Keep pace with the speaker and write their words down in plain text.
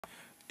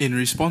In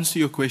response to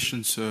your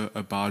question, sir,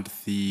 about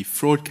the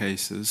fraud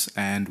cases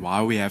and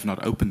why we have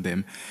not opened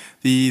them,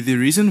 the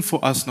reason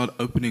for us not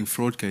opening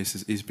fraud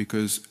cases is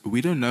because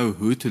we don't know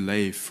who to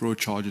lay fraud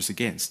charges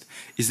against.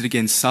 Is it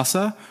against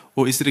SASSA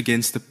or is it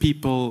against the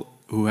people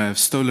who have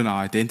stolen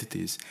our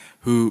identities,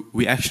 who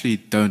we actually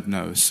don't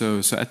know?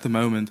 So at the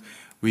moment,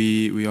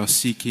 we are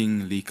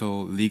seeking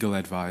legal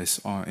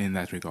advice in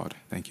that regard.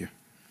 Thank you.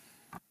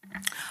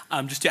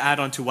 Just to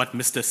add on to what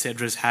Mr.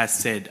 Cedras has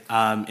said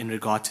in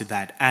regard to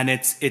that, and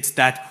it's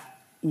that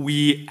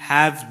we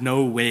have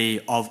no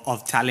way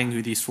of telling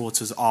who these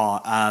fraudsters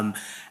are,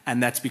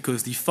 and that's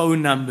because the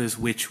phone numbers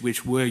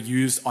which were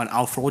used on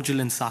our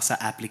fraudulent SASSA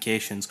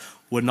applications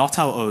were not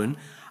our own,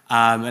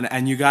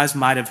 and you guys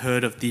might have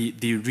heard of the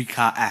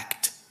RICA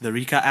Act. The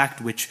RICA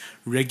Act, which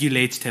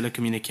regulates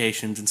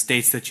telecommunications and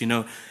states that,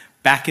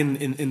 back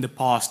in the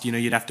past,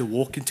 you'd have to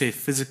walk into a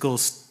physical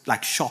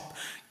shop,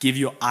 give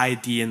your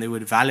ID, and they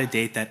would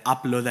validate that,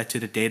 upload that to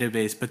the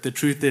database. But the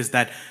truth is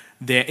that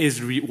there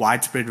is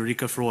widespread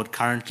RICA fraud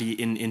currently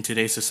in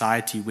today's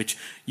society, which,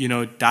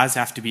 does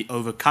have to be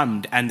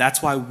overcome. And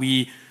that's why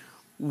when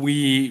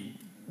we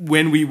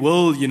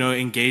will,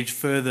 engage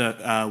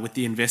further with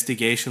the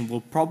investigation,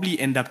 we'll probably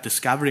end up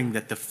discovering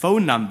that the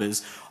phone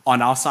numbers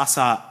on our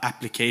SASSA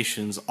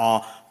applications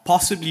are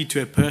possibly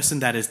to a person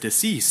that is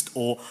deceased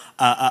or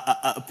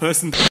a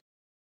person.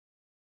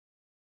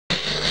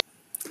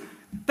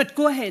 But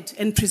go ahead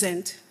and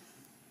present.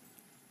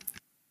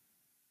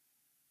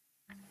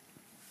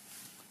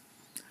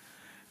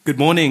 Good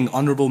morning,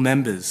 honourable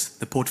members,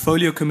 the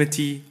Portfolio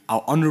Committee,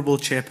 our honourable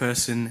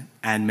chairperson,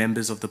 and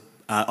members of the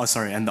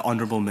and the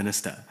honourable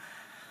minister.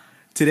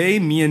 Today,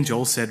 me and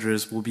Joel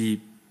Cedras will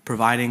be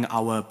providing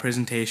our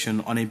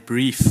presentation on a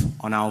brief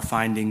on our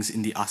findings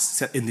in the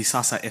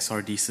SASSA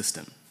SRD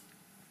system.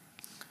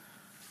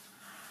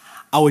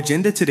 Our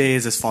agenda today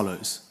is as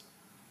follows.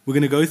 We're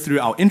going to go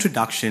through our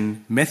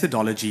introduction,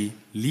 methodology,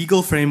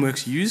 legal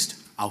frameworks used,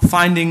 our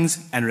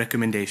findings, and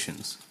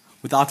recommendations.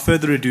 Without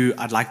further ado,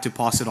 I'd like to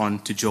pass it on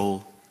to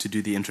Joel to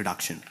do the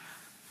introduction.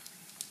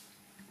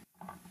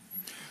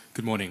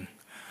 Good morning.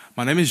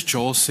 My name is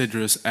Joel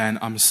Cedras, and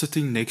I'm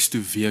sitting next to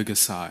Veer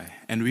Gasai,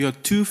 and we are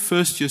two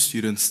first-year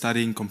students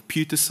studying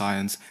computer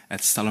science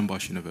at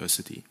Stellenbosch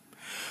University.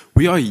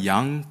 We are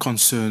young,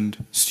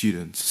 concerned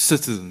students,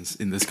 citizens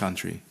in this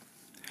country.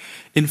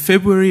 In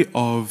February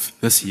of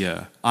this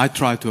year, I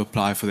tried to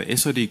apply for the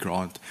SRD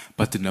grant,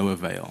 but to no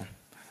avail.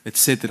 It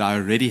said that I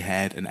already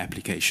had an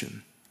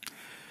application.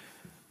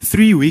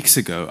 3 weeks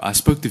ago, I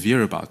spoke to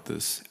Veer about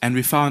this, and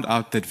we found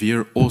out that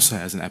Veer also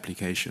has an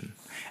application.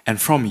 And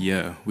from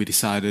here, we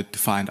decided to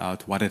find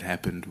out what had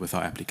happened with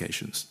our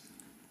applications.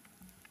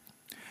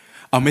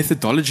 Our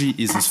methodology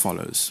is as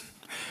follows.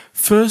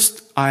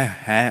 First, I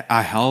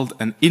held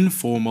an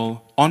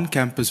informal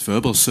on-campus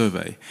verbal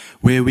survey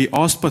where we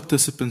asked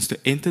participants to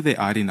enter their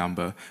ID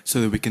number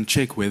so that we can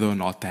check whether or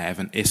not they have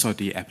an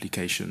SRD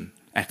application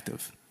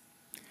active.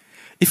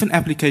 If an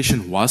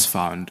application was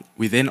found,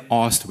 we then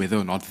asked whether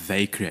or not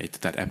they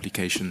created that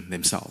application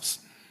themselves.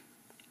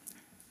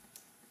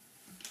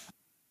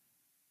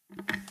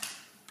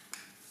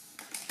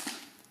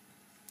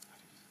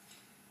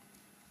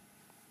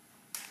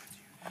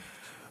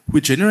 We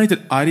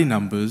generated ID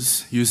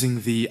numbers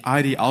using the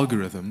ID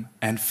algorithm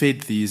and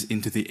fed these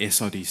into the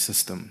SRD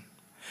system.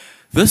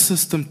 This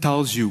system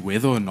tells you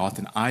whether or not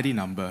an ID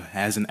number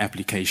has an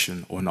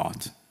application or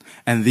not.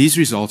 And these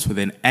results were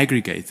then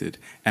aggregated,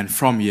 and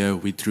from here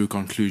we drew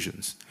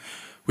conclusions.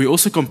 We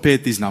also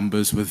compared these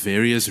numbers with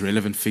various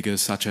relevant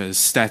figures such as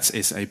Stats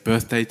SA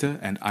birth data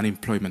and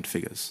unemployment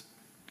figures.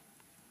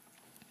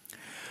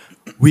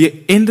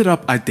 We ended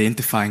up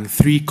identifying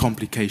 3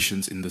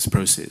 complications in this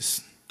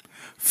process.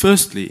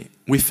 Firstly,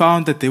 we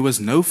found that there was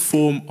no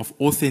form of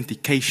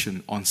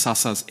authentication on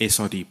SASSA's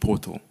SRD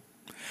portal.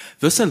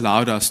 This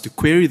allowed us to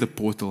query the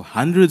portal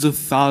hundreds of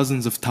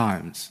thousands of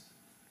times.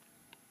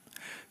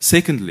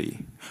 Secondly,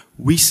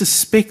 we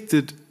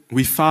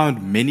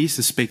found many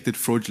suspected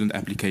fraudulent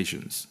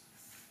applications.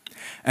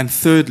 And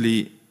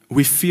thirdly,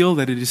 we feel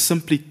that it is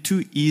simply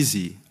too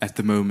easy at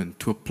the moment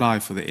to apply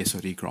for the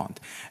SRD grant,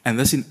 and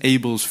this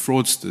enables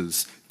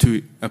fraudsters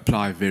to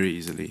apply very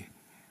easily.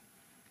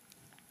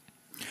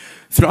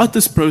 Throughout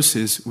this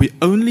process, we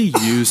only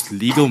used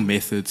legal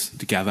methods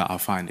to gather our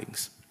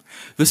findings.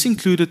 This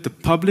included the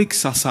public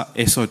SASSA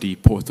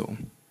SRD portal.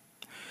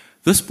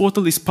 This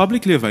portal is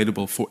publicly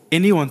available for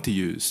anyone to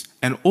use,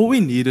 and all we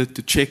needed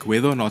to check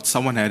whether or not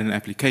someone had an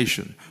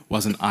application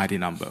was an ID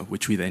number,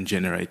 which we then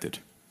generated.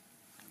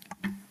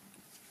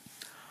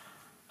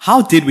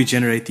 How did we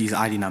generate these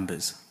ID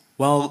numbers?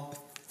 Well,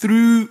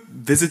 through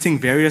visiting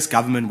various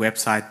government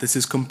websites, this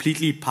is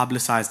completely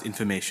publicized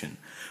information.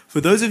 For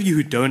those of you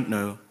who don't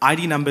know,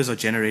 ID numbers are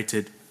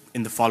generated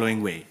in the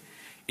following way.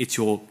 It's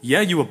your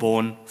year you were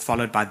born,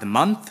 followed by the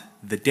month,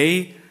 the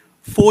day,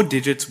 4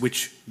 digits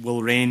which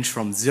will range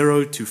from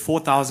 0 to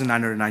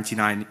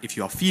 4,999 if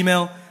you are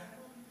female.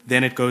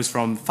 Then it goes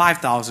from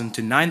 5,000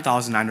 to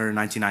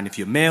 9,999 if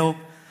you're male.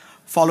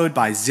 followed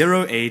by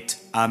 08,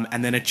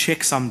 and then a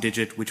checksum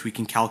digit, which we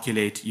can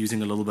calculate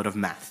using a little bit of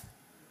math.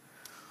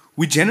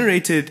 We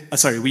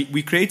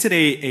created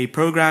a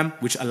program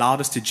which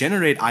allowed us to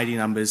generate ID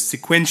numbers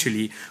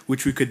sequentially,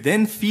 which we could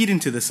then feed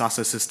into the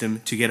SASSA system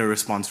to get a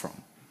response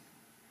from.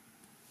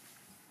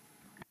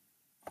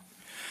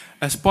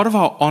 As part of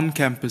our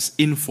on-campus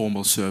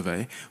informal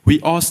survey,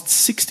 we asked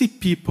 60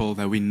 people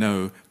that we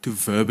know to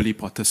verbally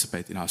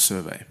participate in our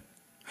survey.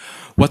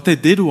 What they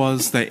did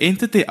was they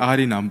entered their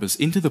ID numbers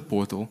into the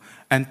portal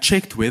and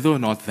checked whether or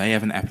not they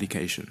have an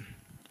application.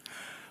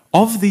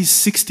 Of these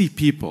 60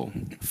 people,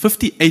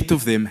 58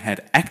 of them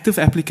had active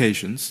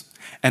applications,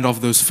 and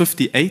of those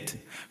 58,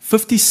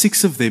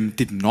 56 of them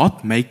did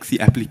not make the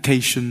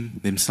application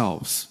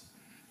themselves.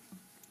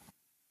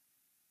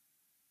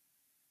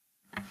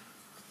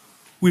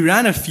 We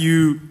ran a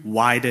few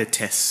wider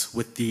tests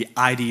with the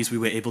IDs we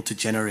were able to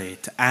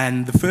generate,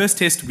 and the first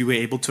test we were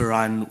able to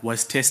run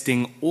was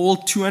testing all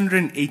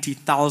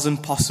 280,000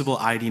 possible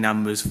ID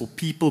numbers for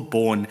people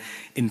born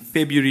in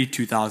February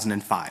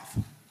 2005.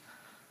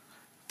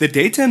 The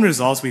data and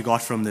results we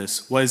got from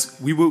this was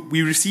we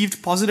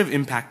received positive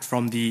impact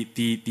from the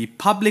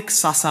public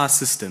SASSA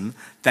system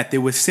that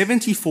there were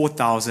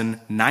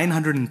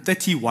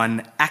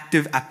 74,931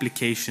 active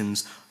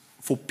applications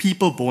for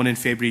people born in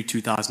February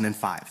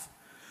 2005.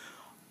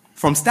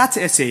 From Stats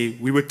SA,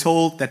 we were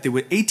told that there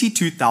were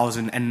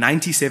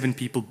 82,097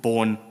 people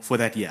born for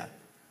that year.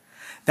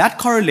 That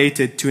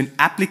correlated to an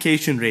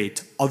application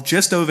rate of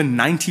just over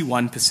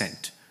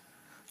 91%.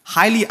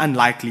 Highly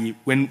unlikely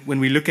when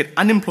we look at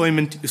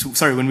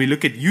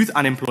youth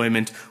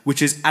unemployment,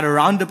 which is at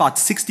around about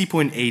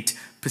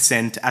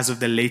 60.8% as of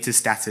the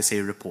latest Stats SA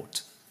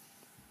report.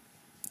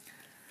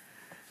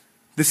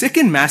 The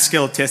second mass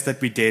scale test that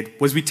we did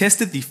was we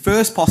tested the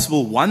first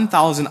possible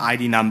 1,000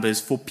 ID numbers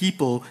for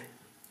people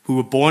who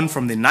were born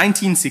from the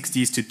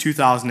 1960s to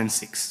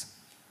 2006.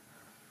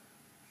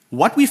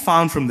 What we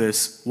found from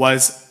this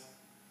was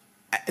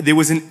there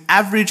was an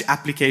average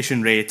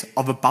application rate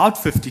of about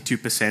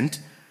 52%,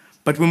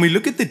 but when we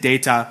look at the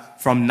data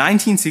from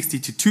 1960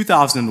 to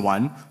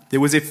 2001, there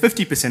was a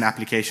 50%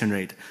 application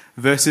rate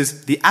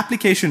versus the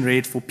application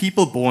rate for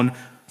people born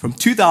from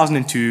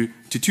 2002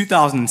 to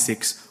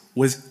 2006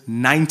 was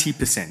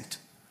 90%.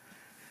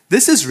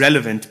 This is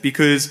relevant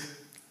because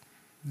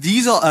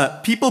these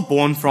are people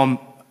born from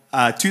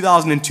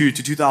 2002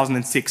 to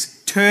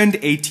 2006 turned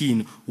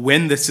 18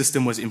 when the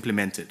system was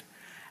implemented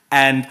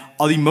and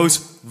are the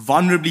most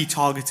vulnerably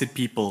targeted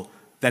people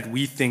that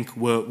we think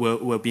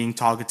were being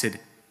targeted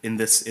in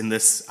this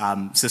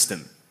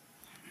system.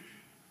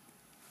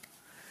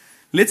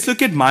 Let's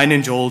look at mine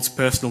and Joel's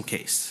personal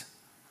case.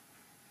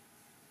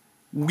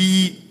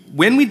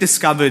 When we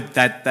discovered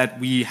that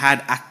we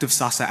had active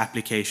SASSA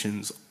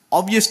applications,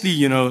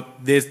 obviously,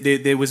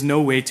 there was no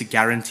way to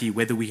guarantee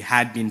whether we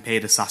had been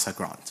paid a SASSA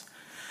grant.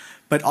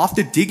 But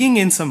after digging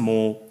in some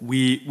more,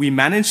 we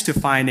managed to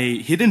find a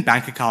hidden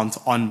bank account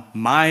on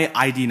my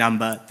ID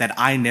number that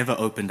I never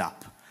opened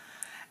up.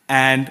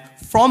 And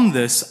from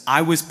this,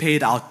 I was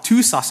paid out 2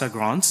 SASSA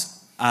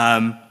grants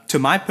to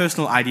my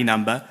personal ID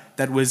number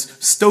that was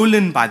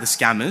stolen by the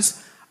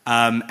scammers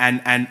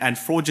and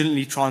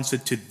fraudulently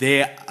transferred to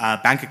their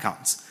bank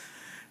accounts.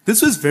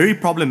 This was very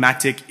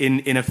problematic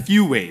in a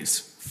few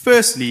ways.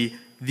 Firstly,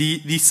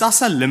 the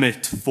SASSA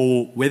limit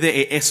for whether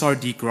a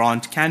SRD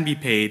grant can be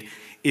paid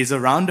is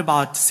around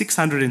about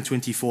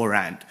 624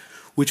 Rand,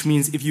 which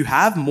means if you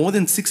have more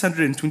than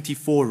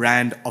 624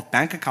 Rand of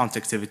bank account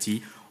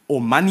activity or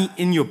money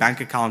in your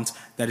bank account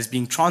that is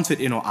being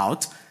transferred in or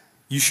out,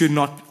 you should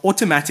not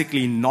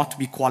automatically not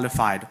be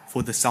qualified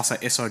for the SASSA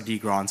SRD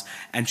grants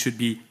and should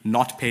be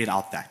not paid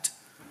out that.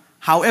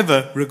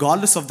 However,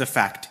 regardless of the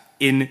fact,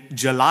 in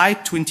July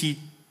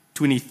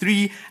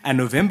 2023 and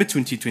November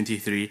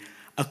 2023,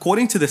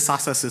 according to the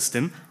SASSA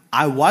system,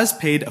 I was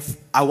paid a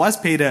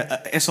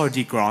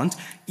SRD grant,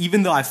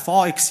 even though I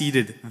far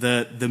exceeded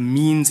the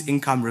means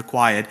income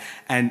required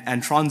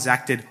and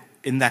transacted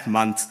in that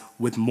month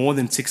with more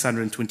than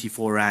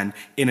 624 Rand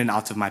in and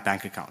out of my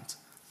bank account.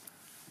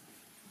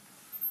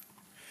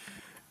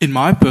 In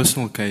my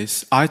personal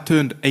case, I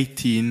turned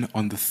 18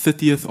 on the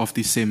 30th of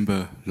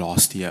December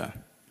last year.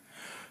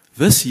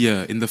 This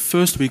year, in the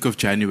first week of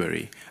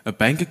January, a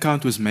bank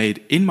account was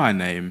made in my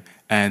name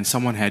and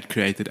someone had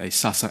created a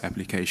SASSA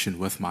application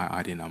with my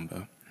ID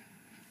number.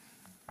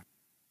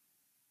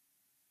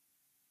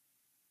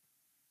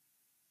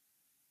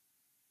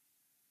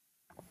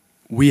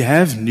 We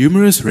have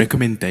numerous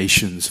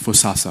recommendations for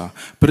SASSA,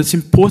 but it's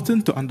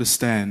important to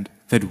understand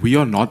that we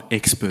are not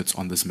experts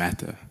on this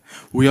matter.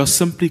 We are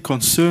simply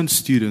concerned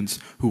students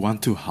who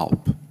want to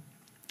help.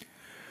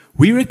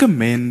 We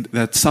recommend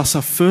that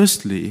SASSA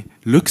firstly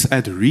looks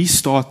at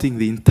restarting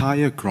the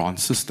entire grant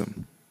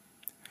system.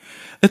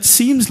 It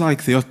seems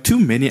like there are too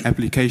many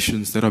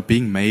applications that are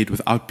being made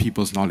without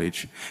people's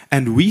knowledge,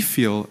 and we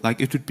feel like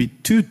it would be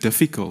too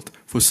difficult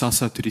for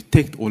SASSA to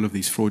detect all of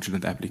these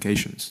fraudulent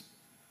applications.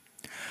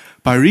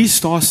 By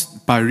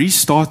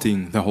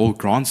restarting the whole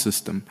grant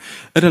system,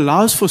 it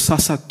allows for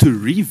SASSA to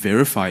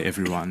re-verify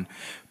everyone,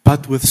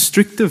 but with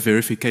stricter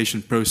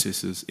verification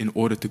processes in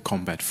order to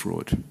combat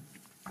fraud.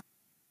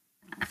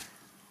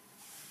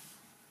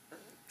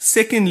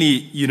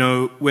 Secondly,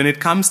 when it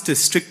comes to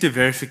stricter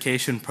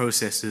verification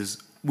processes,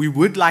 we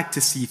would like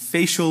to see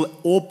facial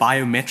or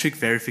biometric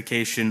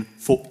verification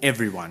for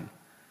everyone.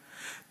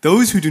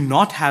 Those who do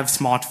not have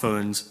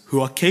smartphones, who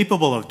are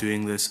capable of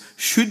doing this,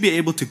 should be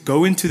able to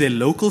go into their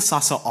local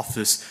SASSA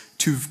office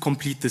to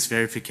complete this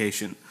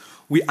verification.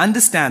 We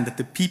understand that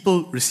the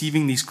people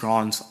receiving these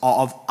grants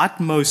are of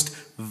utmost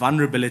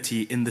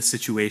vulnerability in this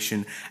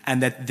situation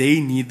and that they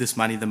need this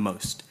money the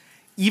most.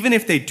 Even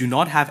if they do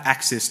not have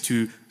access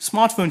to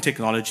smartphone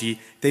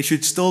technology, they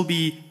should still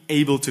be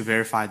able to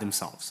verify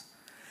themselves.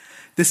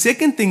 The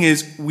second thing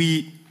is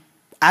we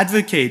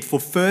advocate for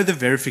further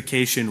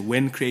verification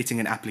when creating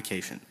an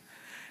application.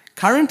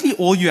 Currently,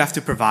 all you have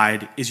to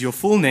provide is your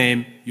full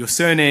name, your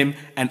surname,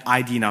 and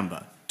ID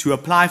number to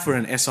apply for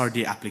an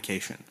SRD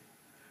application.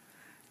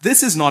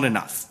 This is not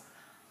enough.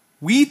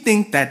 We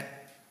think that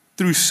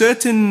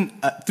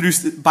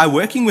by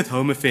working with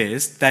Home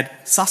Affairs,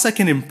 that SASSA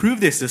can improve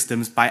their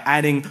systems by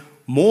adding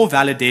more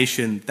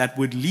validation that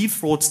would leave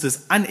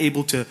fraudsters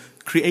unable to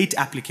create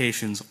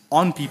applications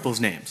on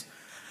people's names.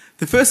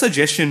 The first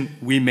suggestion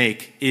we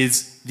make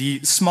is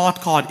the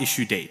smart card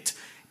issue date.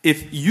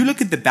 If you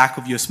look at the back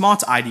of your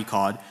smart ID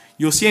card,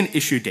 you'll see an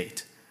issue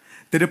date.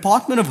 The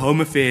Department of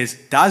Home Affairs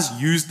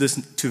does use this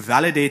to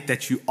validate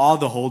that you are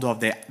the holder of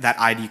that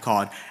ID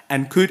card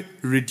and could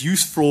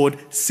reduce fraud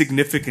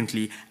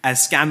significantly,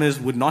 as scammers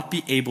would not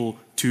be able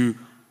to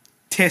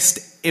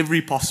test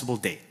every possible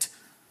date.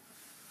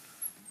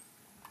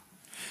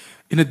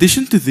 In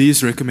addition to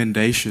these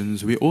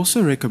recommendations, we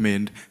also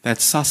recommend that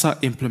SASSA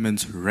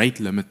implements rate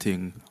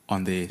limiting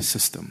on their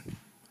system.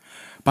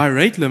 By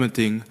rate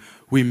limiting,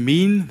 we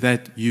mean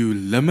that you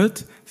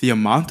limit the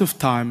amount of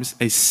times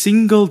a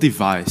single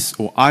device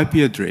or IP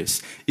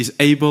address is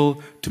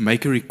able to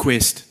make a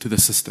request to the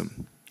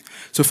system.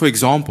 So for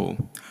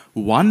example,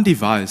 one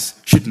device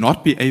should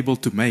not be able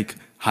to make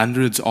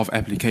hundreds of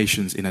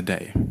applications in a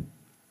day.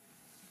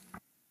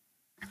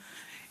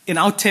 In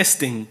our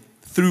testing,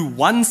 through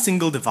one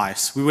single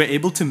device, we were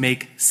able to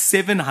make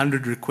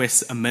 700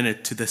 requests a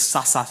minute to the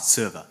SASSA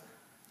server.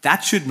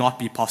 That should not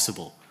be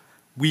possible.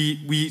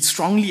 We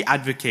strongly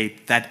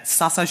advocate that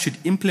SASSA should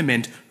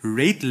implement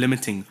rate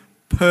limiting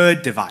per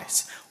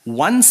device.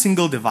 One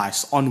single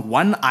device on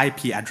one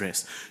IP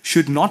address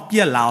should not be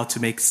allowed to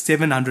make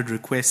 700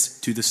 requests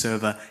to the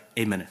server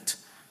a minute.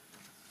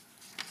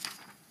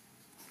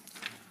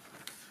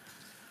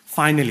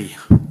 Finally,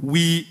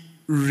 we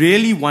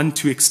really want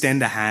to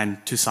extend a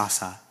hand to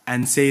SASSA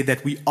and say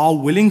that we are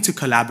willing to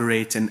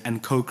collaborate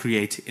and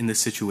co-create in this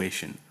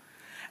situation.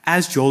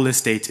 As Joel has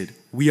stated,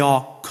 we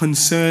are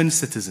concerned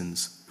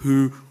citizens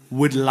who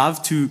would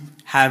love to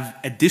have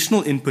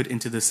additional input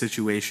into the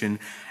situation,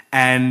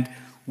 and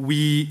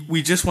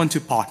we just want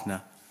to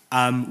partner.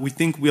 We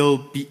think we'll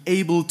be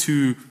able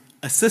to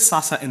assist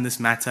SASSA in this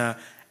matter,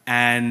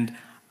 and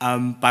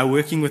by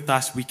working with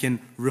us, we can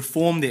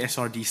reform the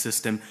SRD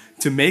system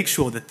to make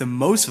sure that the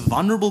most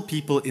vulnerable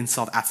people in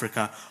South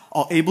Africa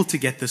are able to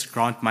get this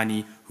grant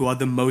money who are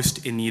the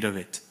most in need of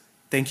it.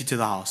 Thank you to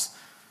the House.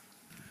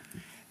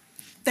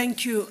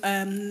 Thank you,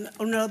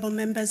 honourable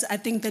members. I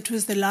think that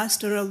was the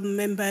last honourable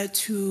member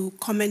to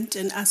comment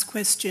and ask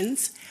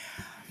questions.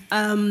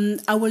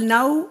 I will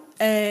now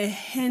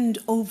hand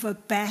over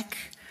back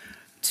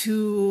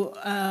to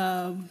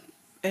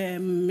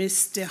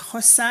Mr.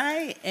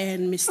 Hosai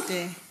and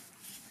Mr.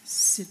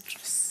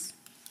 Cedrus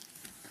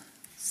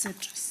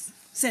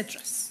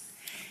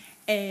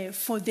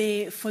for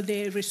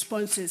their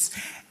responses.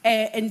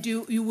 And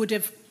you would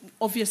have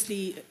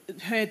obviously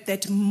heard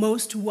that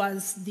most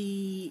was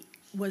the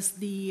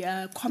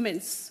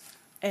comments.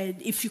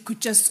 And if you could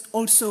just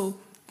also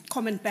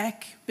comment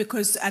back,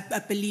 because I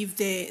believe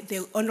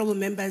the honourable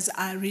members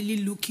are really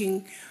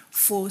looking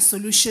for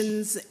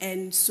solutions,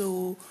 and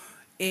so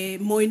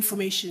more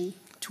information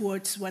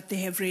towards what they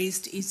have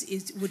raised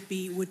would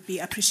be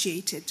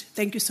appreciated.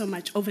 Thank you so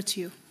much. Over to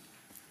you.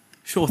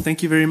 Sure,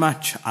 thank you very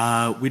much.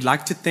 We'd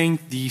like to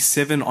thank the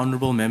 7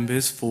 honourable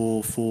members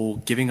for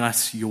giving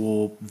us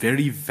your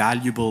very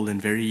valuable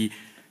and very,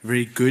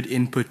 very good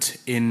input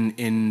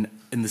in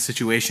the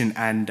situation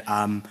and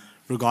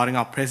regarding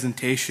our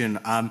presentation.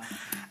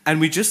 And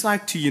we'd just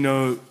like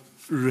to,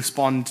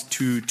 respond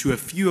to a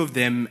few of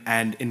them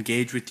and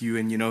engage with you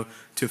and,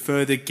 to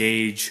further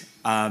gauge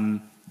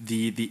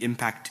the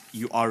impact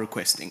you are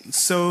requesting.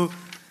 So,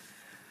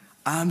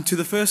 to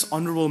the first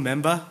honourable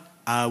member,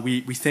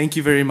 we thank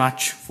you very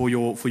much for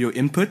your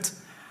input.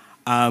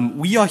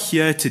 We are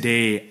here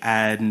today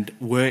and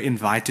were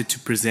invited to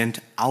present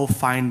our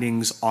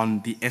findings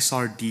on the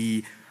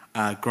SRD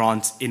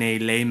grants in a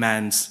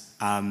layman's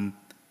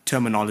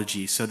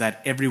terminology, so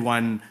that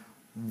everyone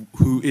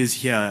who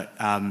is here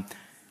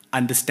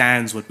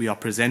understands what we are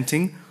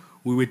presenting.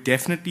 We would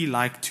definitely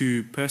like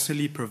to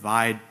personally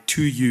provide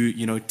to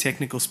you,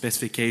 technical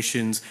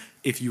specifications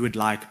if you would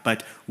like,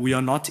 but we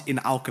are not in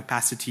our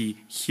capacity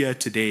here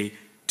today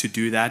to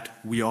do that.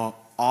 We are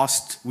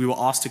we were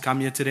asked to come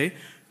here today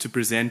to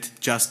present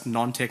just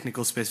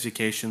non-technical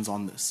specifications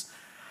on this.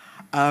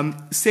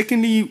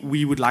 Secondly,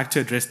 we would like to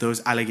address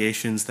those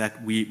allegations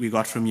that we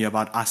got from you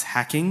about us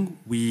hacking.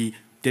 We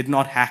did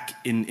not hack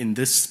in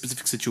this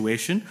specific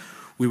situation.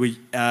 We were,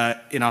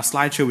 in our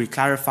slideshow, we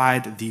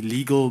clarified the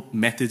legal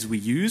methods we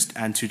used,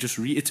 and to just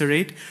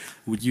reiterate,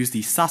 we would use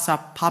the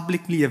SASSA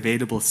publicly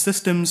available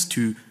systems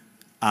to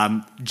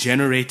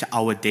generate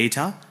our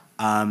data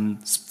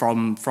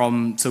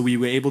so we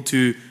were able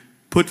to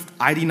put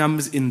ID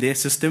numbers in their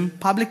system,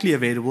 publicly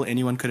available,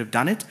 anyone could have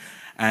done it,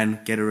 and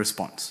get a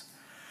response.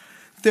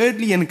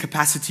 Thirdly, in the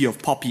capacity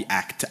of Poppy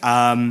Act,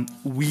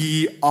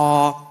 we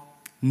are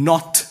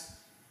not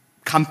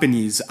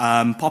companies.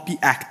 Poppy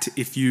Act,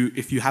 if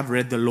you have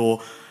read the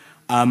law,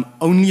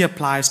 only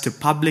applies to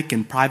public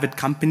and private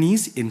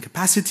companies. In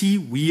capacity,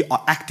 we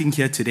are acting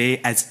here today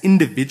as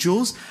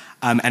individuals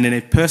and in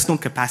a personal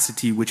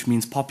capacity, which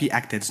means Poppy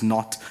Act does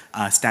not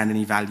stand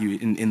any value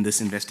in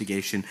this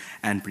investigation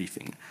and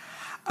briefing.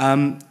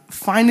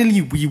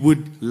 Finally, we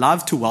would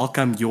love to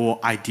welcome your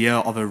idea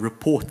of a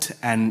report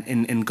and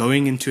in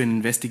going into an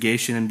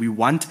investigation, and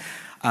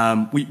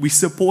we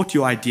support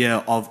your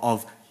idea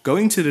of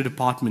going to the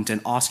department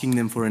and asking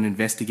them for an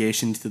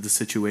investigation into the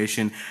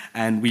situation,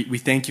 and we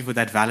thank you for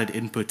that valid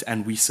input,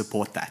 and we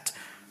support that.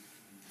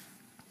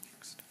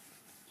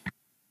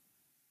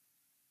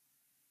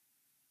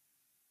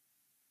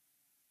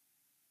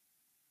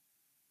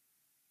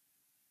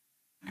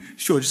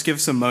 Sure, just give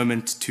us a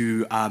moment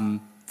to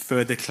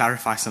further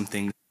clarify some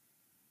things.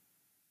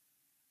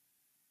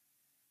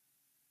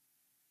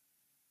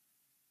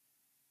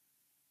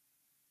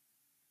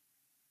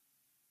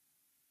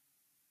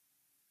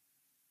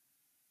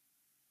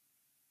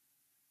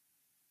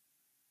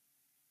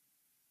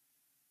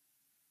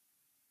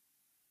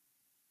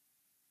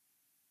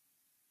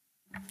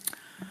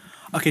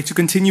 Okay, to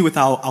continue with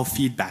our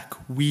feedback,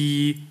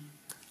 we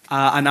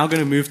are now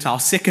going to move to our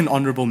second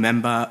honourable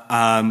member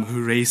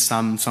who raised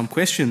some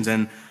questions,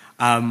 and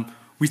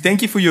we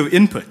thank you for your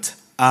input.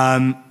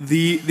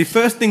 The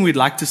first thing we'd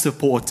like to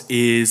support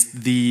is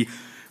the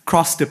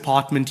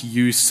cross-department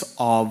use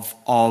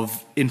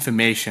of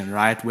information,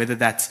 right? Whether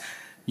that's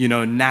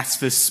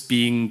NASFIS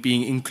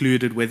being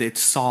included, whether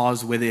it's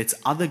SARS, whether it's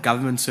other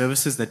government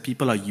services that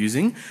people are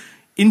using,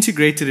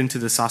 integrated into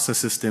the SASSA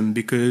system,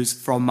 because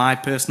from my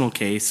personal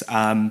case,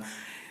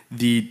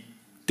 the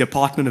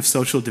Department of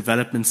Social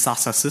Development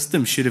SASSA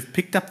system should have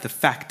picked up the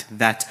fact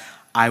that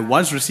I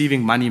was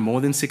receiving money more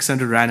than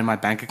 600 Rand in my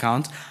bank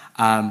account,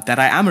 that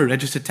I am a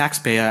registered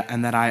taxpayer,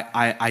 and that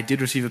I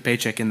did receive a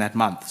paycheck in that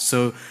month.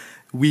 So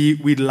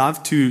we'd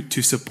love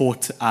to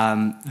support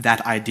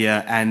that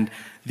idea, and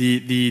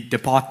the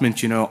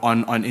department,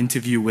 on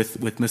interview with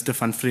Mr.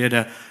 Van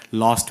Vrede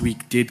last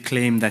week did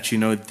claim that,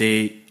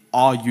 they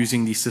are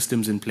using these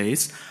systems in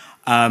place.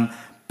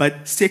 But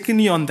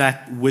secondly on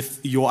that, with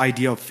your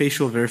idea of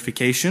facial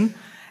verification,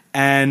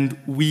 and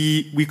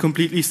we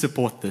completely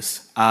support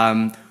this.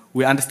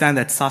 We understand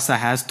that SASSA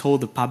has told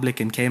the public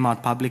and came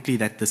out publicly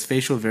that this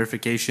facial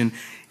verification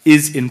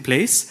is in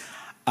place.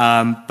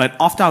 But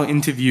after our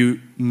interview,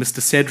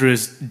 Mr.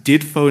 Cedras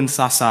did phone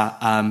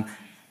SASSA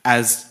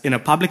as in a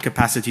public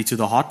capacity to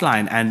the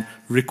hotline and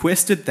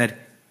requested that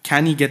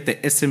can he get the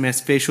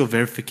SMS facial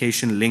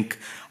verification link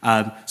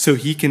so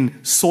he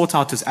can sort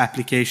out his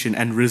application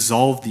and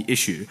resolve the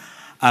issue.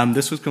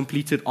 This was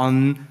completed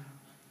on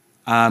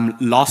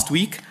last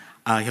week.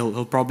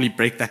 He'll probably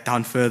break that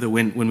down further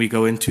when we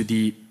go into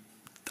the,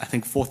 I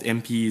think, fourth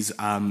MP's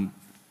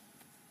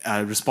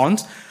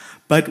response.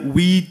 But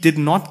we did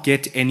not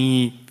get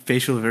any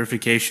facial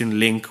verification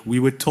link. We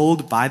were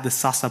told by the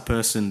SASSA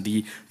person,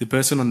 the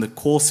person on the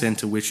call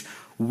center, which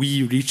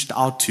we reached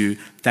out to,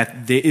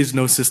 that there is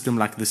no system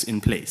like this in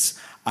place.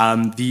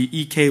 The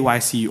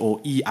eKYC or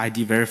eID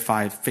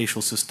verified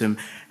facial system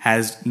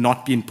has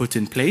not been put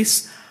in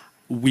place.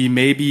 We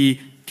maybe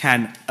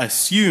can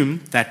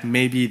assume that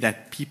maybe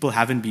that people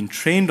haven't been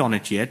trained on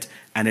it yet,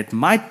 and it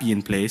might be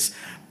in place,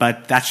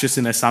 but that's just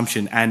an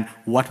assumption. And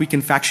what we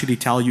can factually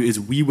tell you is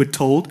we were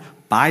told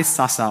by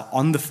SASSA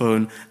on the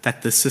phone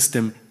that the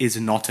system is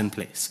not in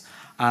place.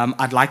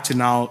 I'd like to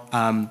now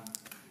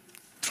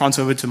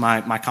transfer over to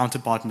my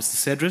counterpart, Mr.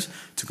 Cedras,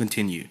 to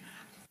continue.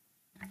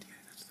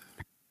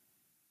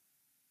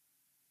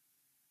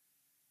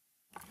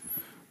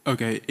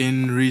 Okay,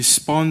 in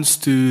response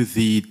to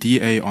the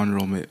DA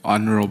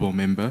honorable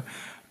member,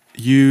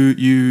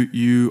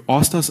 you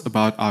asked us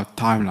about our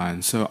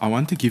timeline. So I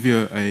want to give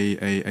you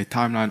a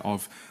timeline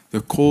of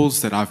the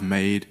calls that I've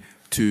made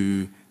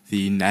to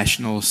the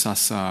National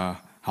SASSA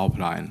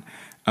helpline.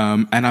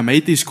 And I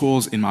made these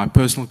calls in my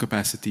personal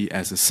capacity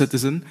as a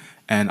citizen,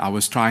 and I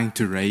was trying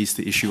to raise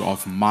the issue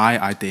of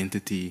my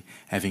identity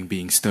having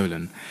been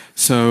stolen.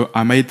 So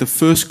I made the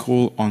first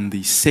call on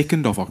the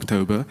 2nd of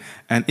October,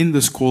 and in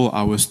this call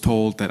I was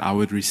told that I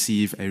would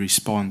receive a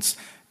response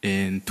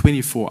in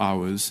 24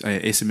 hours,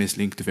 a SMS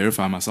link to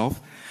verify myself.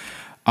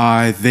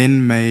 I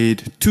then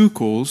made 2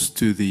 calls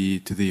to the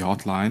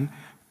hotline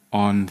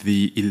on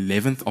the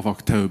 11th of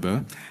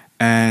October,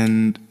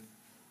 and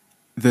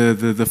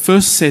the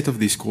first set of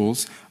these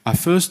calls, I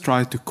first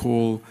tried to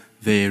call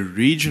their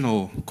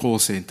regional call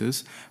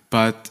centers,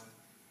 but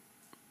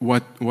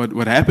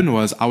what happened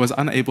was I was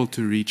unable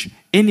to reach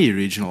any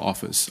regional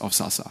office of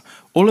SASSA.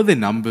 All of their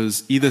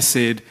numbers either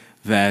said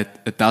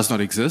that it does not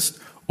exist,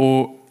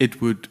 or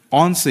it would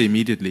answer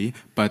immediately,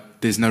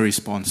 but there's no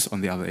response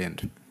on the other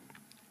end.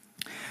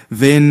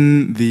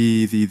 Then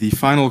the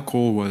final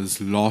call was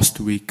last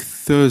week,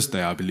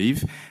 Thursday, I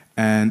believe,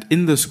 and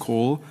in this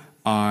call,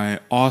 I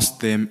asked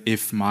them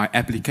if my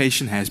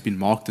application has been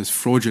marked as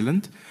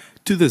fraudulent.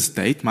 To this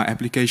date, my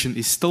application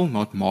is still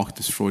not marked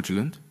as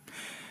fraudulent.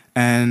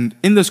 And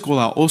in this call,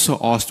 I also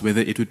asked whether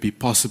it would be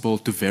possible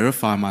to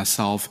verify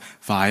myself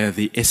via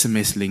the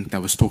SMS link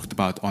that was talked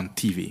about on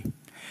TV.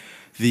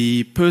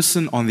 The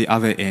person on the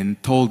other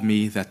end told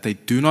me that they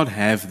do not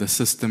have the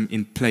system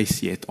in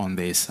place yet on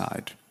their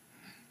side.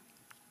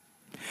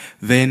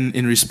 Then,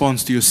 in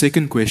response to your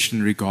second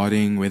question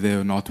regarding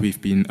whether or not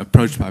we've been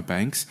approached by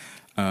banks,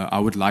 I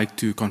would like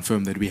to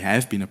confirm that we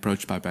have been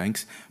approached by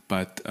banks,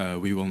 but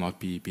we will not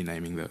be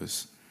naming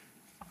those.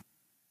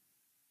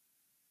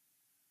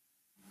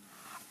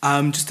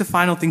 Just a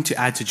final thing to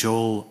add to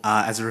Joel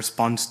as a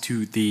response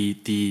to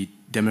the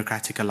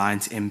Democratic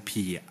Alliance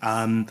MP.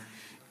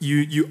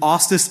 You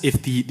asked us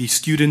if the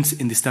students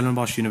in the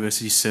Stellenbosch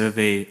University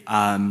survey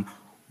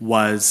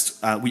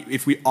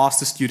if we asked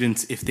the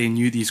students if they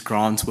knew these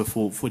grants were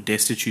for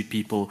destitute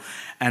people.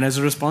 And as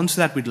a response to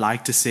that, we'd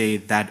like to say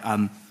that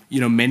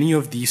many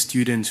of these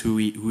students who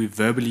we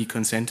verbally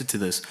consented to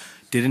this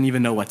didn't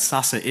even know what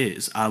SASSA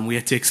is. We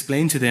had to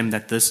explain to them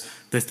that there's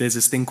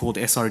this thing called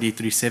SRD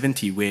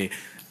 370 where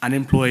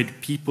unemployed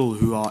people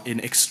who are in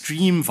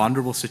extreme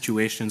vulnerable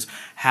situations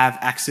have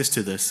access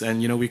to this.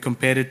 And, we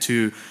compared it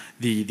to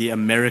the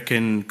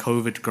American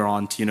COVID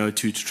grant,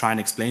 to try and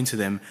explain to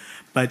them.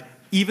 But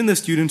even the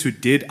students who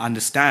did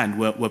understand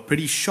were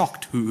pretty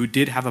shocked, who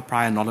did have a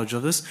prior knowledge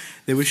of this.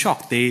 They were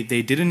shocked. They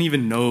didn't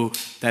even know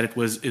that it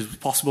was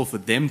possible for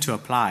them to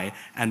apply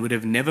and would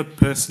have never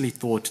personally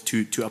thought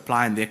to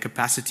apply in their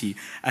capacity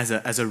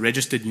as a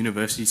registered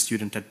university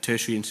student at a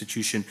tertiary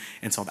institution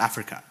in South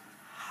Africa.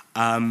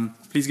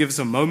 Please give us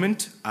a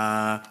moment.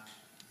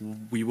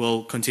 We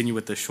will continue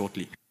with this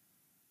shortly.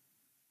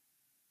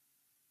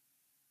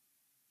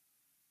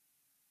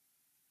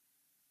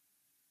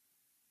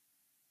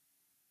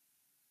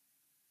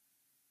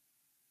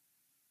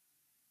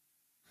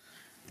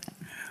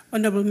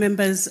 Honourable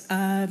members,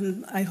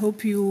 I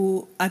hope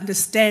you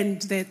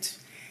understand that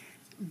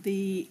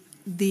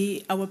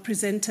our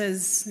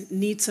presenters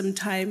need some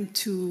time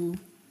to,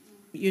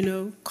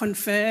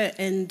 confer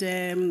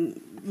and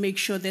make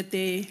sure that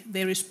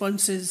their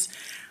responses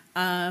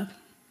are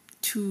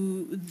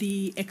to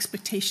the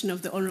expectation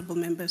of the honourable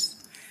members.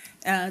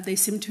 They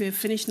seem to have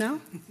finished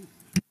now.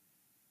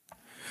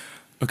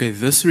 Okay,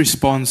 this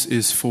response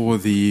is for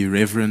the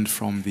Reverend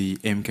from the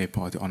MK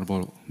Party,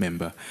 honourable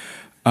member.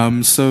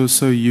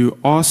 So you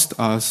asked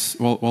us,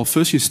 well,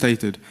 first you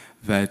stated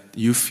that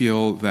you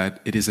feel that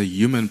it is a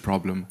human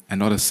problem and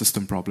not a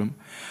system problem.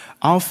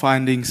 Our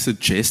findings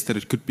suggest that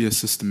it could be a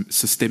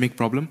systemic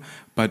problem,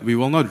 but we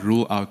will not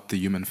rule out the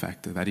human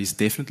factor. That is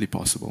definitely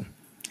possible.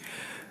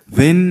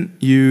 Then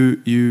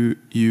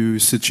you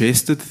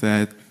suggested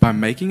that by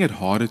making it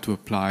harder to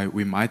apply,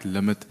 we might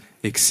limit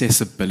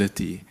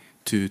accessibility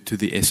to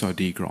the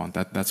SRD grant.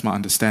 That's my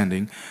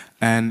understanding.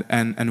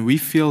 And we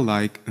feel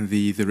like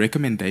the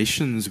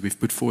recommendations we've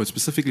put forward,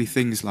 specifically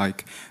things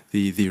like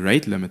the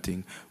rate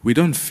limiting, we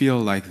don't feel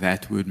like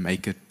that would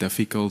make it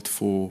difficult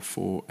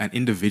for an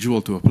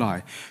individual to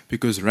apply,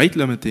 because rate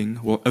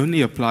limiting will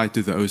only apply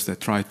to those that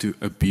try to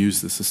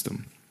abuse the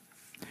system.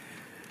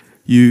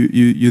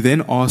 You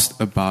then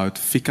asked about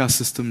FICA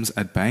systems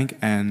at bank,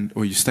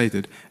 or you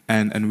stated,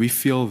 and we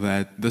feel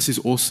that this is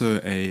also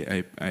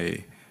a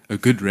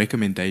good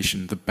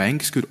recommendation. The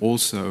banks could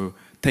also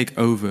take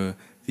over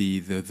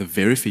the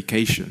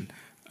verification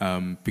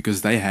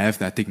because they have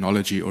that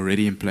technology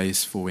already in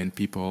place for when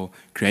people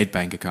create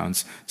bank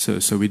accounts.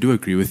 So we do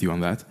agree with you on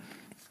that.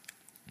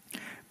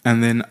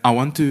 And then I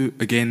want to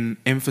again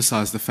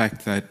emphasize the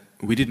fact that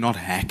we did not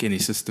hack any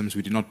systems,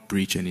 we did not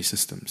breach any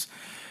systems.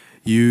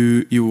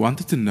 You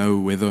wanted to know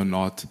whether or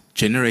not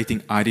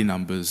generating ID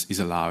numbers is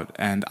allowed,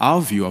 and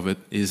our view of it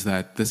is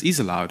that this is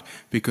allowed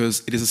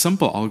because it is a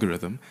simple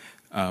algorithm.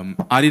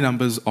 ID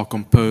numbers are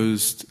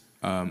composed,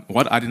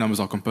 what ID numbers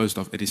are composed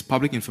of, it is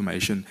public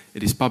information.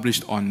 It is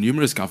published on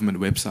numerous government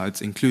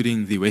websites,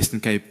 including the Western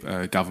Cape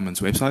government's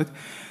website.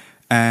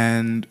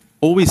 And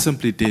all we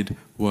simply did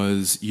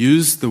was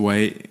use the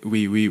way,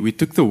 we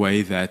took the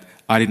way that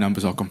ID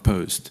numbers are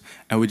composed,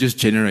 and we just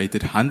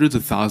generated hundreds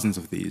of thousands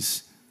of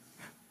these.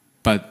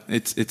 But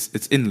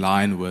it's in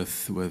line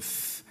with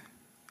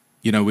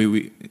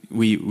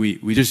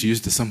we just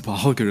used a simple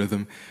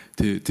algorithm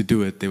to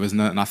do it. There was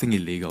nothing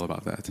illegal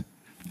about that.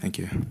 Thank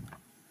you.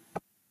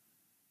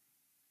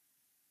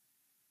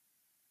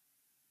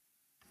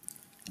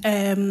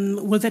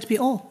 Will that be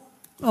all?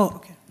 Oh,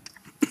 okay.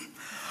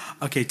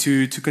 Okay,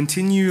 to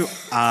continue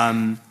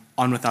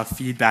on with our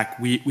feedback,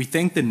 we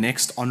thank the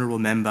next honourable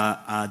member,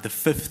 the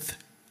fifth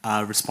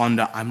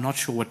responder. I'm not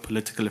sure what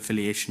political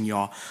affiliation you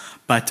are,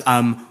 but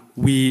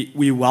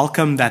we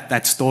welcome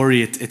that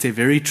story. It's a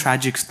very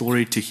tragic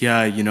story to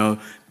hear, you know,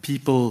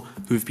 people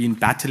who've been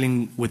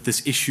battling with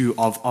this issue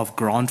of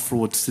grant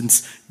fraud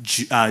since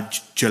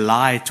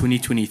July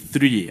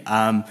 2023.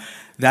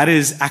 That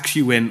is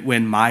actually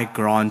when my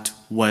grant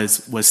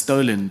was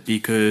stolen,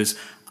 because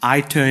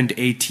I turned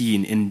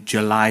 18 in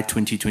July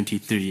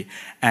 2023,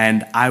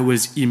 and I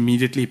was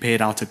immediately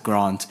paid out a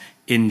grant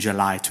in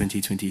July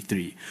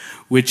 2023,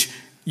 which,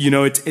 you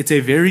know, it's a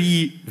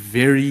very,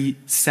 very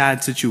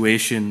sad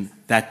situation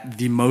that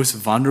the most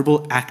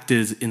vulnerable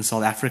actors in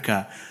South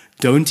Africa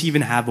don't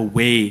even have a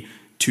way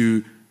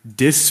to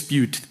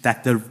dispute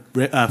that the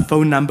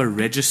phone number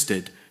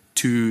registered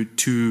to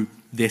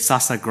their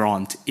SASSA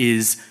grant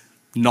is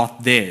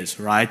not theirs,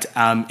 right?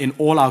 In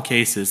all our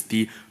cases,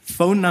 the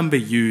phone number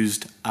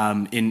used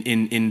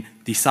in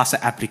the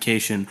SASSA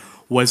application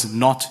was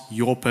not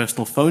your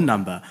personal phone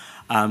number.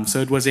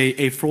 So it was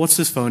a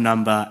fraudster's phone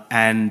number,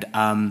 and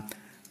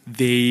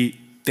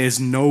there's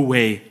no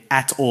way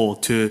at all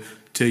to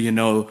you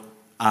know,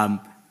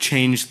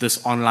 change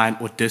this online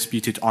or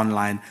dispute it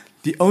online.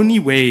 The only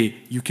way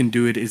you can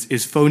do it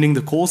is phoning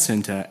the call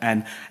center.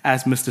 And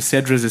as Mr.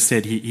 Cedras has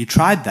said, he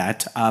tried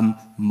that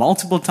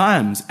multiple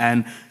times.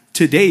 And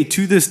today,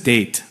 to this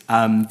date,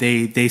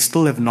 they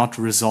still have not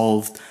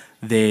resolved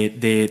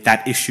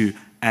that issue.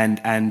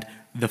 And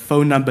the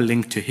phone number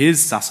linked to his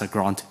SASSA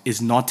grant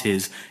is not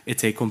his.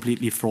 It's a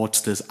completely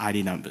fraudster's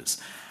ID numbers.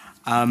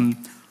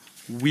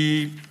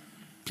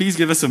 Please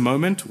give us a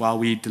moment while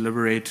we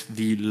deliberate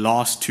the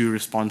last two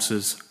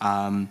responses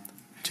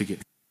to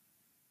give.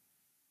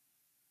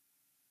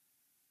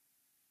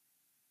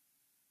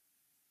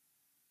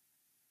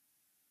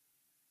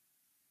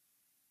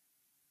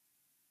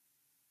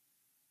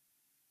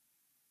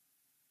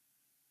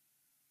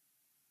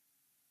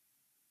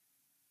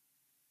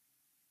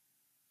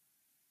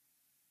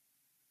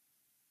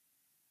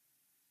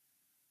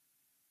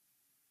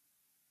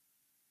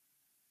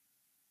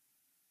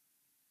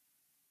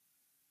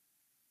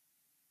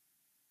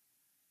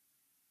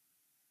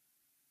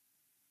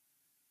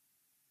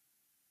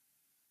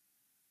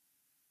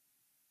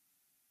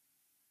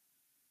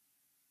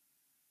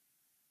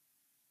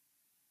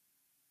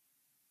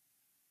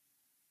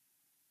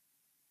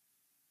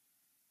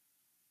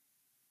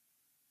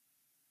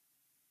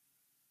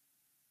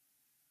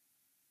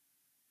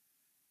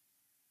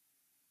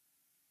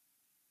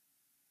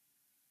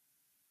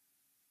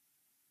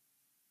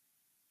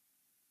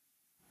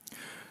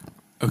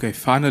 Okay,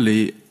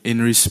 finally,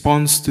 in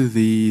response to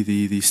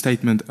the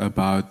statement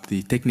about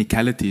the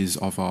technicalities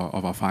of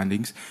our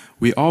findings,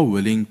 we are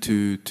willing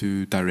to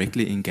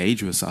directly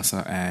engage with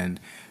SASSA and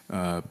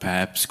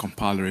perhaps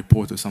compile a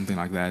report or something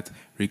like that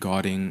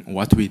regarding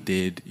what we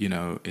did, you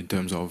know, in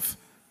terms of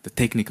the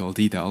technical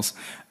details.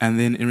 And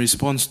then in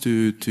response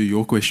to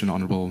your question,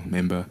 Honourable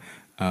Member,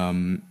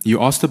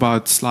 you asked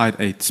about slide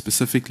 8,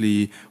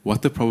 specifically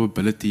what the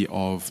probability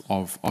of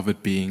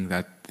it being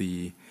that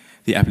the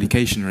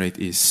application rate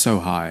is so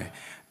high.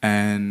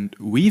 And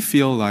we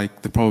feel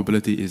like the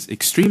probability is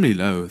extremely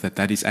low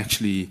that is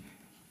actually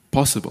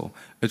possible.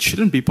 It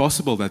shouldn't be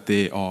possible that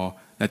there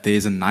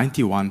is a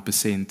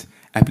 91%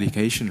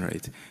 application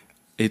rate.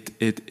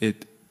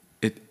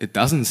 It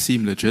doesn't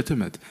seem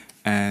legitimate.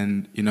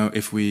 And you know,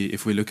 if we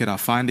look at our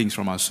findings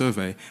from our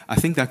survey, I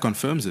think that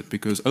confirms it,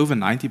 because over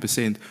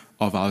 90%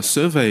 of our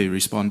survey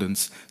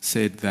respondents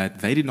said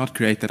that they did not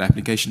create that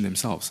application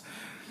themselves.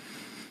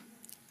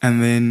 And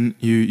then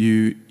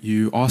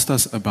you asked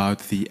us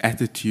about the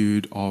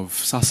attitude of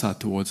SASSA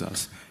towards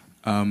us.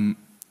 In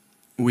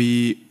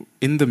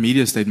the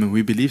media statement,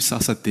 we believe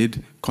SASSA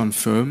did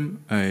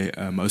confirm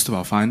most of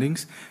our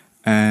findings,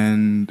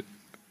 and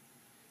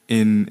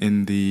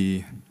in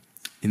the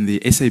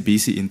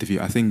SABC interview,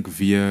 I think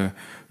Via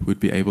would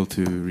be able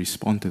to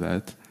respond to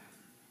that.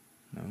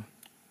 No.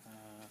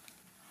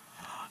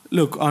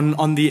 Look,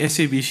 on the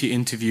SABC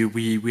interview,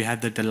 we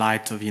had the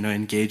delight of, you know,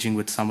 engaging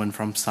with someone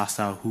from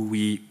SASSA who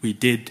we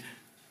did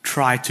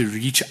try to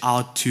reach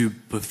out to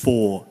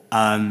before,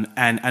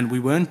 and we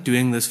weren't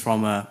doing this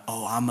from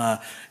I'm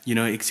a you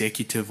know,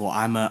 executive, or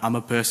I'm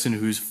a person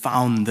who's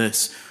found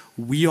this.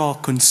 We are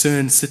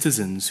concerned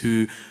citizens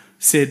who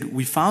said,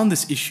 we found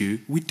this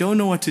issue, we don't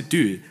know what to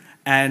do.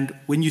 And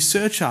when you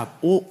search up,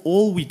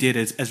 all we did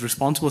as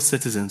responsible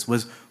citizens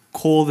was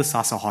call the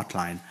SASSA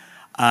hotline.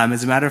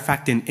 As a matter of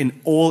fact,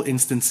 in all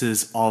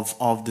instances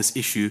of this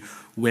issue,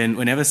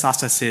 whenever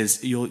SASSA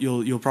says,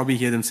 you'll probably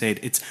hear them say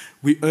it,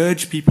 we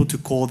urge people to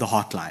call the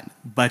hotline.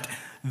 But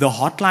the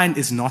hotline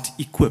is not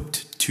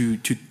equipped to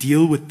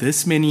deal with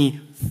this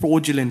many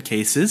fraudulent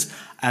cases,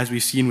 as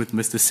we've seen with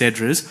Mr.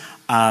 Cedras.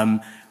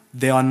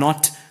 They are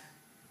not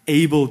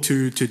able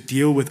to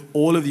deal with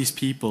all of these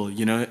people,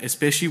 you know,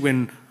 especially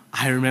when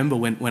I remember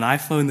when I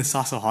phoned the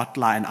SASSA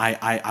hotline,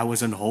 I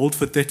was on hold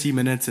for 30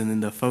 minutes and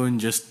then the phone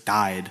just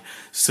died.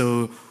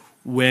 So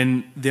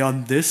when there are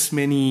this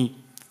many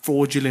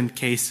fraudulent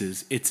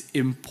cases, it's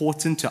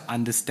important to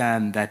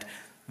understand that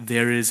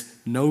there is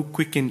no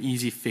quick and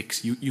easy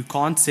fix. You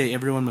can't say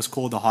everyone must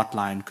call the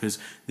hotline because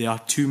there are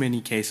too many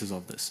cases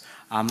of this.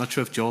 I'm not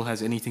sure if Joel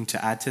has anything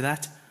to add to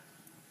that.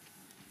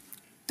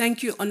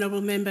 Thank you,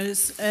 honourable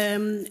members.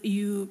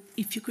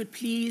 If you could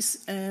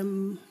please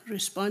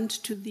respond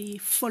to the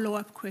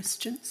follow-up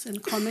questions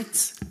and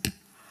comments.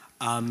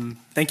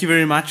 Thank you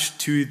very much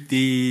to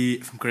the,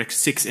 if I'm correct,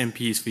 6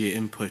 MPs for your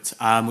input.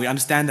 We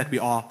understand that we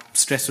are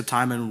stressed for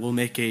time and we'll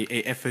make a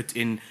effort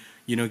in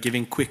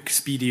giving quick,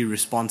 speedy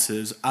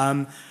responses.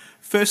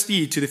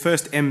 Firstly, to the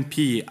first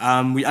MP,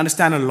 we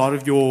understand a lot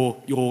of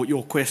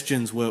your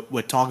questions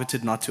were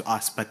targeted not to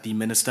us, but the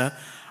minister.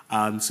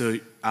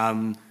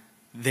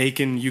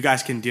 You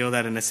guys can deal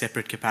that in a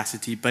separate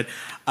capacity. But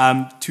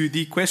to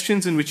the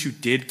questions in which you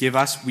did give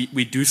us,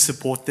 we do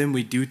support them.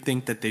 We do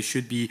think that there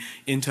should be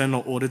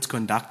internal audits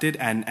conducted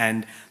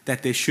and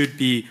that there should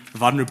be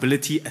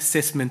vulnerability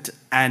assessment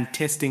and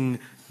testing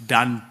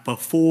done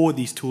before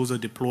these tools are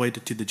deployed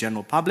to the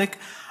general public,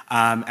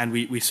 and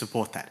we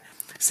support that.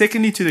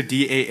 Secondly, to the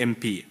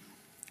DAMP.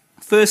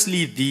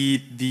 Firstly,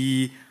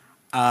 the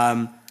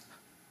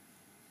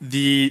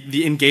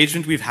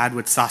engagement we've had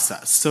with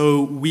SASSA.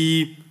 So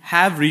we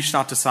have reached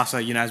out to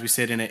SASSA, as we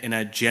said, in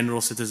a general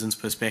citizen's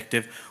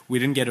perspective. We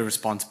didn't get a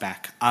response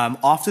back.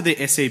 After the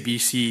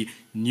SABC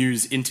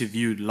News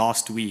interview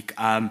last week,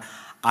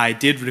 I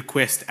did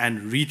request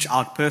and reach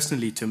out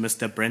personally to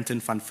Mr. Brenton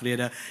van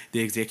Vrede,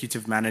 the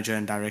Executive Manager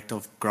and Director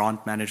of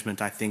Grant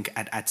Management, I think,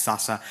 at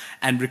SASSA,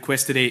 and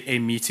requested a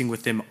meeting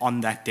with him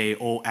on that day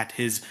or at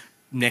his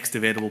next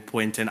available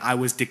point. And I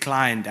was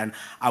declined, and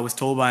I was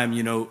told by him,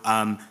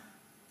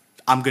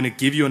 I'm going to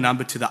give your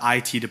number to the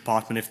IT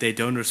department. If they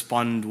don't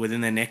respond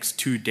within the next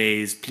 2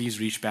 days, please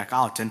reach back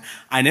out. And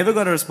I never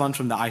got a response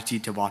from the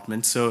IT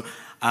department. So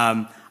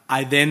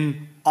I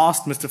then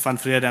asked Mr. van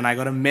Vrede, and I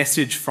got a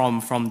message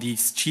from the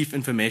Chief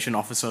Information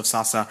Officer of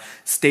SASSA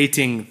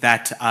stating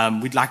that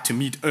we'd like to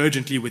meet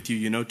urgently with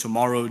you,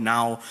 tomorrow,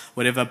 now,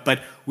 whatever.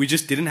 But we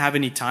just didn't have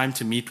any time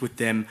to meet with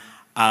them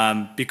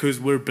because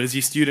we're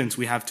busy students.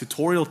 We have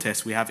tutorial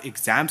tests. We have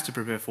exams to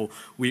prepare for.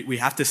 We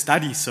have to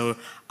study. So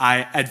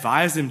I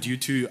advised them, due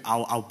to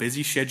our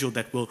busy schedule,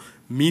 that we'll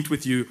meet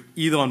with you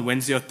either on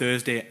Wednesday or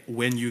Thursday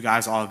when you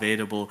guys are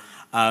available.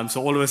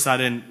 So all of a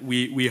sudden,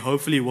 we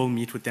hopefully will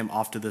meet with them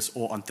after this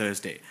or on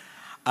Thursday.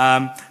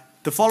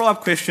 The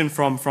follow-up question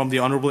from the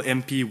Honourable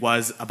MP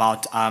was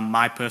about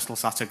my personal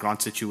SASSA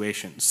grant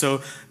situation.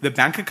 So the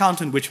bank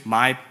account in which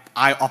I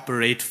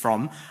operate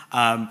from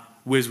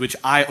was which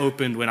I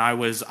opened when I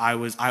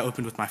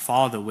opened with my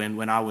father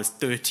when I was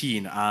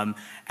 13,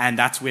 and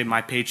that's where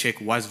my paycheck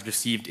was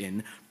received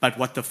in. But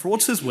what the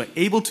fraudsters were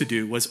able to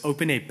do was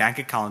open a bank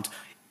account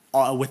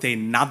with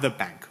another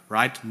bank,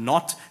 right?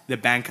 Not the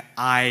bank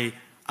I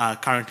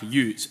currently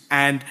use.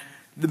 And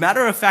the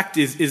matter of fact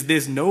is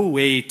there's no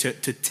way to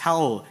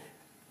tell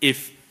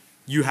if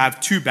you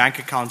have 2 bank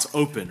accounts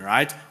open,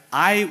 right?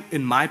 I,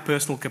 in my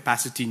personal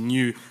capacity,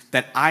 knew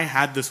that I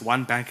had this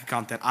one bank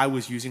account that I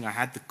was using. I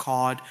had the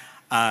card,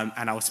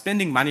 and I was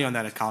spending money on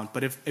that account.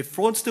 But if a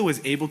fraudster was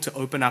able to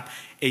open up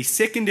a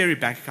secondary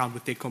bank account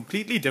with a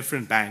completely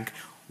different bank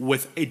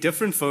with a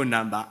different phone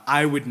number,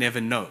 I would never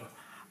know.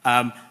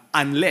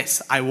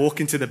 Unless I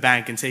walk into the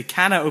bank and say,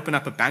 can I open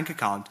up a bank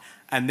account?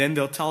 And then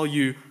they'll tell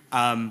you,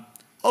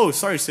 oh,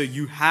 sorry, so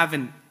you have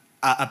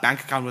a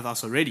bank account with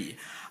us already.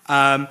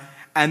 And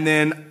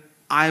then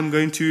I'm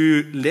going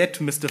to let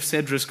Mr.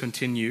 Cedrus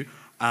continue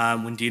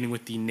when dealing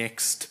with the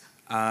next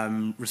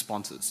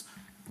responses.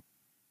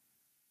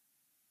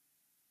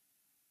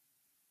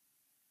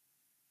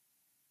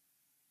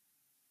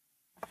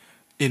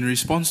 In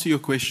response to your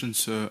question,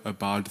 sir,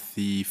 about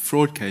the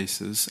fraud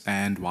cases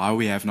and why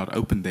we have not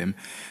opened them,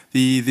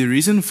 the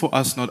reason for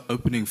us not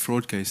opening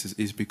fraud cases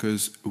is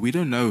because we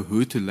don't know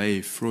who to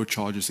lay fraud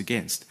charges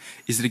against.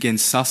 Is it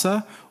against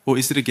SASSA, or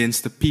is it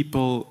against the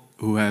people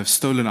who have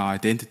stolen our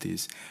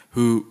identities,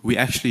 who we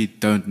actually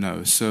don't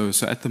know? So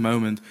at the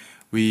moment,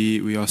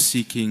 we are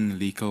seeking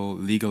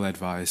legal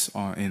advice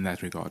in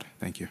that regard.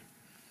 Thank you.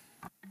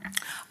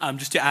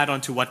 Just to add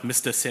on to what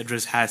Mr.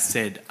 Cedrus has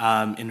said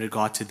in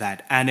regard to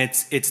that, and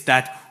it's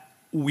that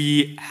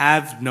we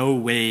have no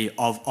way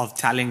of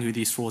telling who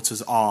these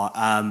fraudsters are,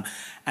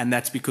 and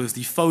that's because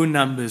the phone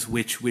numbers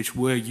which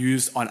were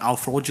used on our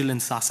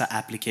fraudulent SASSA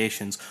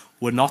applications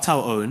were not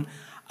our own,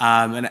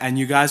 and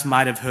you guys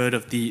might have heard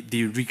of the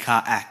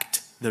RICA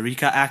Act. The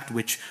RICA Act,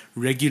 which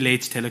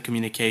regulates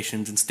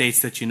telecommunications and states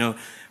that,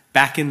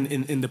 back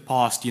in the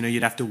past,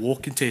 you'd have to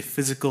walk into a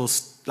physical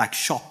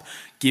shop,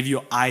 give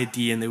your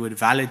ID, and they would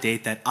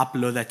validate that,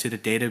 upload that to the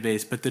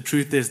database. But the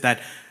truth is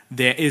that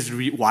there is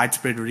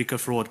widespread RICA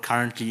fraud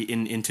currently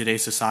in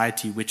today's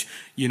society, which,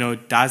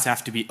 does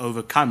have to be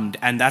overcome.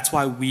 And that's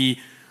why when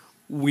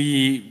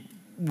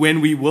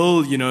we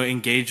will,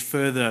 engage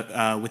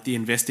further with the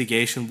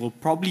investigation, we'll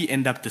probably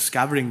end up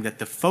discovering that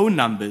the phone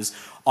numbers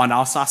on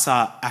our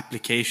SASSA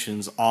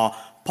applications are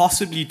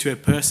possibly to a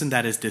person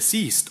that is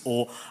deceased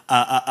or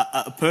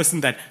a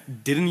person that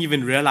didn't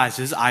even realize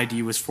his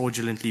ID was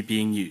fraudulently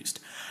being used.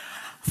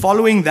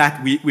 Following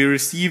that, we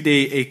received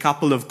a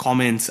couple of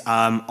comments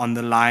on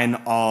the line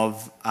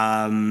of,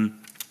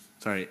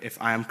 sorry,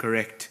 if I am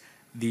correct,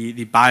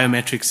 the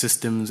biometric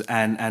systems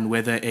and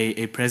whether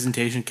a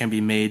presentation can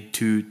be made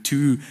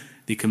to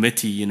the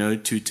committee,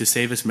 to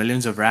save us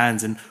millions of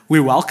rands, and we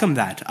welcome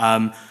that.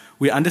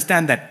 We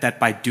understand that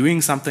by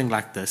doing something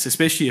like this,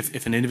 especially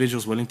if an individual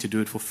is willing to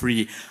do it for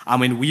free, I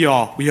mean, we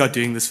are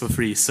doing this for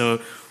free.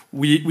 So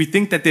we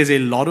think that there's a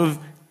lot of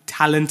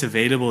talent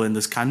available in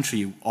this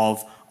country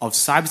of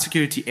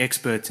cybersecurity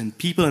experts and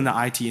people in the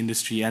IT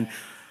industry, and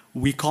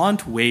we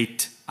can't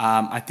wait.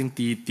 I think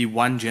the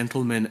one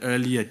gentleman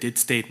earlier did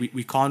state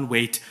we can't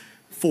wait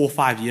 4 or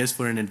 5 years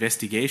for an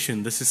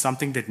investigation. This is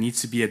something that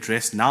needs to be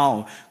addressed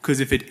now,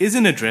 because if it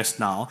isn't addressed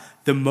now,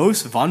 the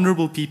most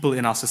vulnerable people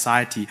in our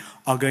society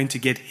are going to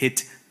get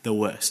hit the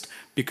worst.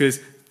 Because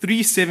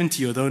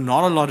 370, although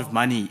not a lot of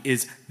money,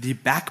 is the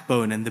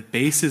backbone and the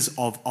basis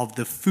of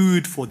the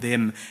food for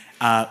them,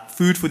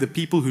 food for the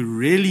people who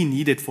really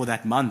need it for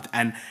that month,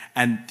 and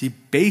the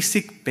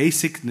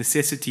basic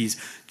necessities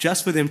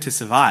just for them to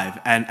survive.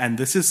 And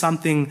this is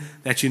something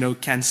that,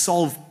 can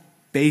solve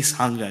base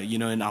hunger,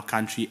 in our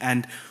country.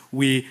 And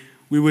we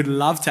would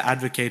love to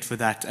advocate for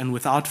that. And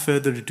without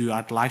further ado,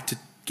 I'd like to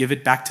give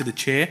it back to the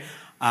chair.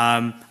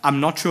 I'm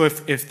not sure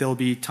if there'll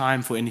be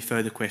time for any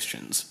further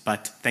questions,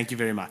 but thank you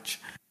very much.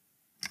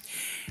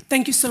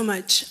 Thank you so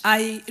much.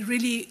 I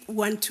really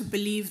want to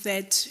believe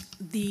that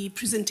the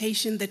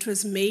presentation that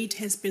was made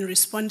has been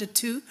responded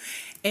to,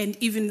 and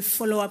even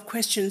follow-up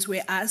questions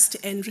were asked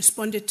and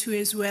responded to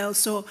as well.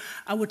 So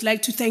I would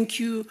like to thank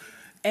you,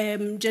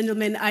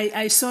 gentlemen.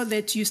 I saw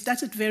that you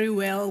started very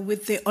well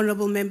with the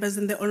honourable members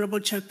and the honourable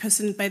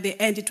chairperson. By the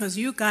end, it was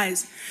you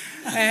guys.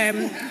 I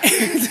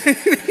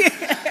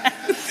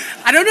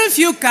don't know if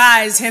you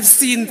guys have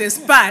seen this,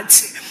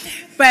 but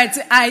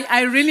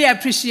I really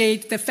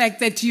appreciate the fact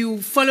that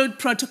you followed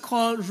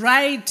protocol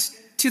right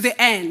to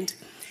the end.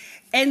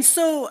 And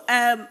so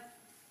I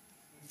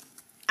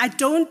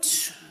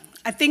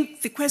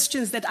think the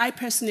questions that I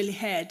personally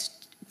had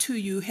to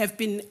you have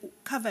been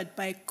covered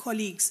by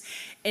colleagues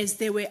as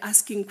they were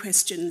asking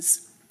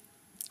questions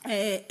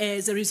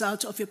as a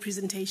result of your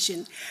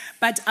presentation.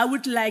 But I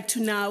would like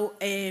to now,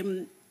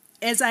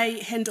 as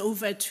I hand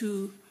over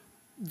to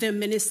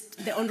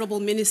the Honourable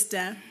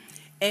Minister,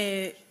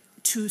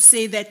 to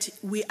say that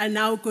we are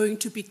now going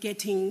to be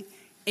getting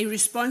a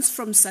response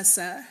from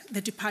SASSA,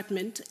 the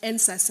department, and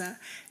SASSA,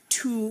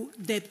 to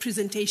the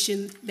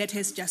presentation that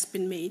has just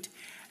been made.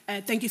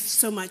 Thank you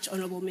so much,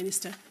 Honourable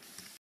Minister.